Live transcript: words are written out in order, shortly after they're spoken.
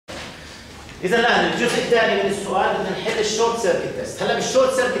اذا الان الجزء الثاني من السؤال بدنا نحل الشورت سيركت تيست. هلا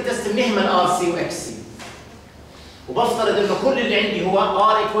بالشورت سيركت تيست بنهمل ار سي واكس سي، وبفترض انه كل اللي عندي هو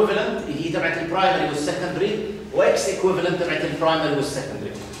ار ايكويفالنت اللي هي تبعت البرايمري والسكندري، واكس ايكويفالنت تبعت البرايمري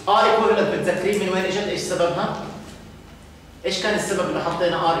والسكندري. ار ايكويفالنت متذكرين من وين اجت؟ ايش سببها؟ ايش كان السبب اللي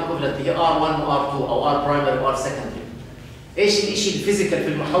حطينا ار ايكويفالنت هي ار 1 وار 2 او ار برايمري وار سكندري؟ ايش الشيء الفيزيكال في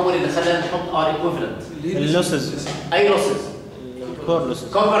المحول اللي خلانا نحط ار ايكويفالنت؟ اللوسز. اي لوسز؟ الكور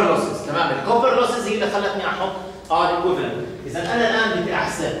لوسز. كوبر لوسز. تمام، الكوبر لوسز هي اللي خلتني احط ار ايكويفالنت. اذا انا الان بدي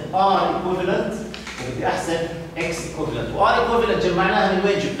احسب ار ايكويفالنت وبدي احسب اكس ايكويفالنت، وار ايكويفالنت جمعناها من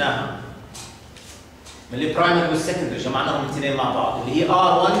وين جبناها؟ من البرايمري والسكندري، جمعناهم الاثنين مع بعض اللي هي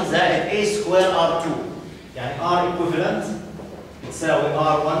R1 زائد A سكوير R2، يعني R equivalent بتساوي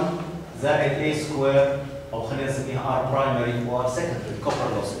R1 زائد A سكوير، او خلينا نسميها R primary و R secondary copper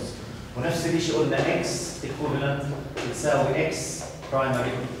losses. ونفس الشيء قلنا X equivalent بتساوي X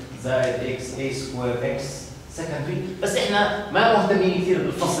primary زائد X A سكوير X secondary. بس احنا ما مهتمين كثير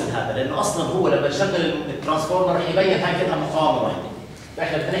بالفصل هذا، لانه اصلا هو لما نشغل الترانسفورمر رح يبين هاي كلها مقاومه واحده.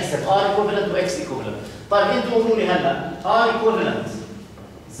 فاحنا بدنا نحسب R equivalent و X equivalent. طيب انتوا قولوا لي هلا R equivalent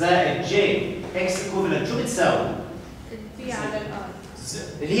زائد J X equivalent شو بتساوي؟ في على الار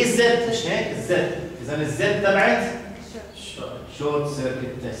اللي هي الزد، مش هيك؟ الزد. اذا الزد تبعت شورت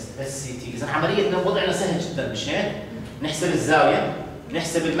سيركت تيست SCT. اذا عمليه وضعنا سهل جدا، مش هيك؟ نحسب الزاويه،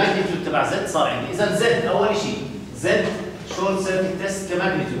 نحسب الماجنتيود تبع زد، صار عندي. اذا زد اول شيء زد شورت سيركت تيست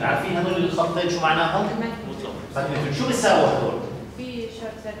كماجنتيود، عارفين هذول الخطين شو معناهم؟ ماجنتيود. شو بيساووا هذول؟ في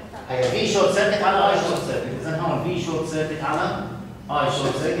شورت سيركت. هي في شورت سيركت على اي شورت سيركت. اذا هون في شورت سيركت على اي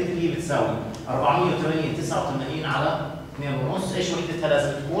شورت سيركت اللي هي بتساوي 480 89 على 2.5. ايش وحدتها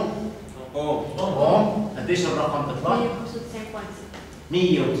لازم تكون؟ اوم. قديش الرقم بيطلع؟ 195.6.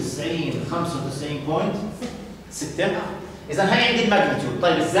 اذا هي عندي الماجنتيود.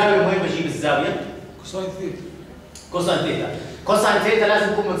 طيب الزاويه وين بجيب الزاويه؟ كوساين ثيتا. كوساين ثيتا. كوساين ثيتا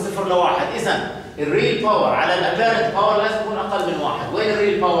لازم يكون من 0 ل 1. اذا الريل باور على الابيرنت باور لازم يكون اقل من 1. وين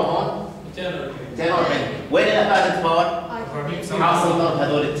الريل باور هون؟ 240. وين الابيرنت باور؟ حاصل ضرب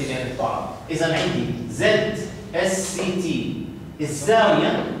هذول الاثنين ببعض. اذا عندي زد SCT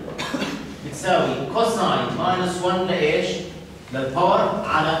الزاويه بتساوي كوساين ماينس 1 لايش؟ للباور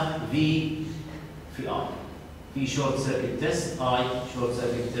على في ار. في شورت سيركت تيست اي شورت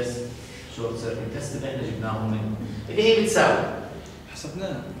سيركت تيست شورت سيركت تيست اللي احنا جبناهم منه اللي هي بتساوي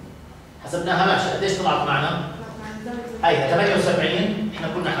حسبناها ماشي. قديش طلعت معنا؟ هي 78 احنا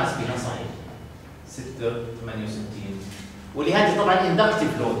كنا حاسبينها صحيح 68 واللي هذه طبعا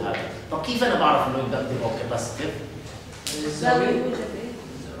اندكتيف لود. هذا طب كيف انا بعرف انه اندكتيف او كاباسيتيف؟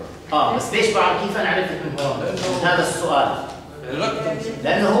 بس ليش بعرف؟ كيف انا عرفت من هون؟ من هذا السؤال.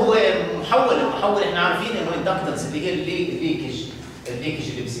 لانه هو المحول احنا عارفين انه اندكتنس اللي هي الليكج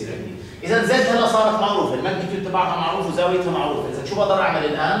اللي بصير عندي. اذا زد هلا صارت معروفه، الماجنتيود تبعها معروف وزاويتها معروفه. اذا شو بقدر اعمل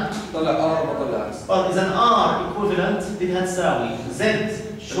الان؟ طلع ار بطلع اس. اذا ار ايكويفالنت بدها تساوي زد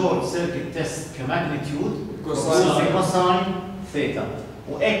شورت سيركت تيست كماجنتيود كوساين ثيتا،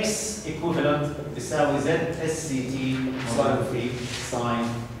 واكس ايكويفالنت بتساوي زد SCT ساين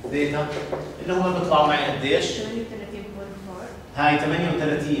ثيتا اللي هم بيطلعوا معي قديش؟ 38.4. هاي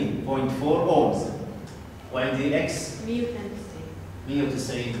 38.4 اومز، وعندي اكس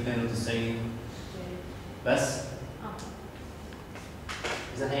 190 92 بس.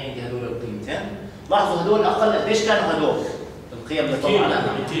 اذا هي عندي هذول القيمتين. لاحظوا هذول اقل. قديش كانوا هذول؟ القيم اللي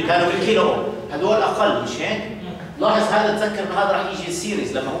طلعنا كانوا بالكيلو اوم، هذول اقل مش هيك؟ لاحظ هذا، تذكر انه هذا راح يجي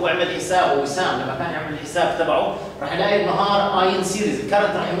السيريز لما هو عمل حساب، وسام لما كان يعمل الحساب تبعه راح يلاقي النهار اين سيريز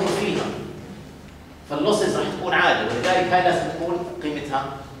الكرنت راح يمر فيها، فاللوسز راح تكون عاليه، ولذلك هاي لازم تكون قيمتها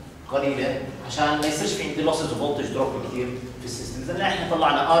قليله عشان ما يصيرش في عندي لوسز وفولتج دروب كثير في السيستم. اذا احنا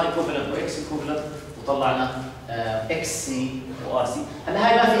طلعنا ار ايكوفالنت واكس ايكوفالنت وطلعنا اكس سي وار سي. هلا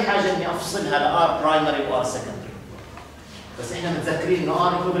هاي ما في حاجه اني افصلها لار برايمري وار سكندري، بس احنا متذكرين انه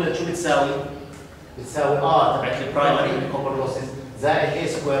ار ايكوفالنت شو بتساوي؟ بتساوي ار تبعت البرايمري الكوبر لوسز زائد اي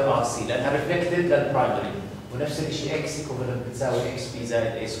سكوير ار سي لانها ريفلكتد للبرايمري، ونفس الشيء اكس ايكوفالنت بتساوي اكس بي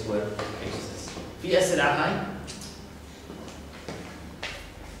زائد اي سكوير اكس اس. في اسئله على هاي؟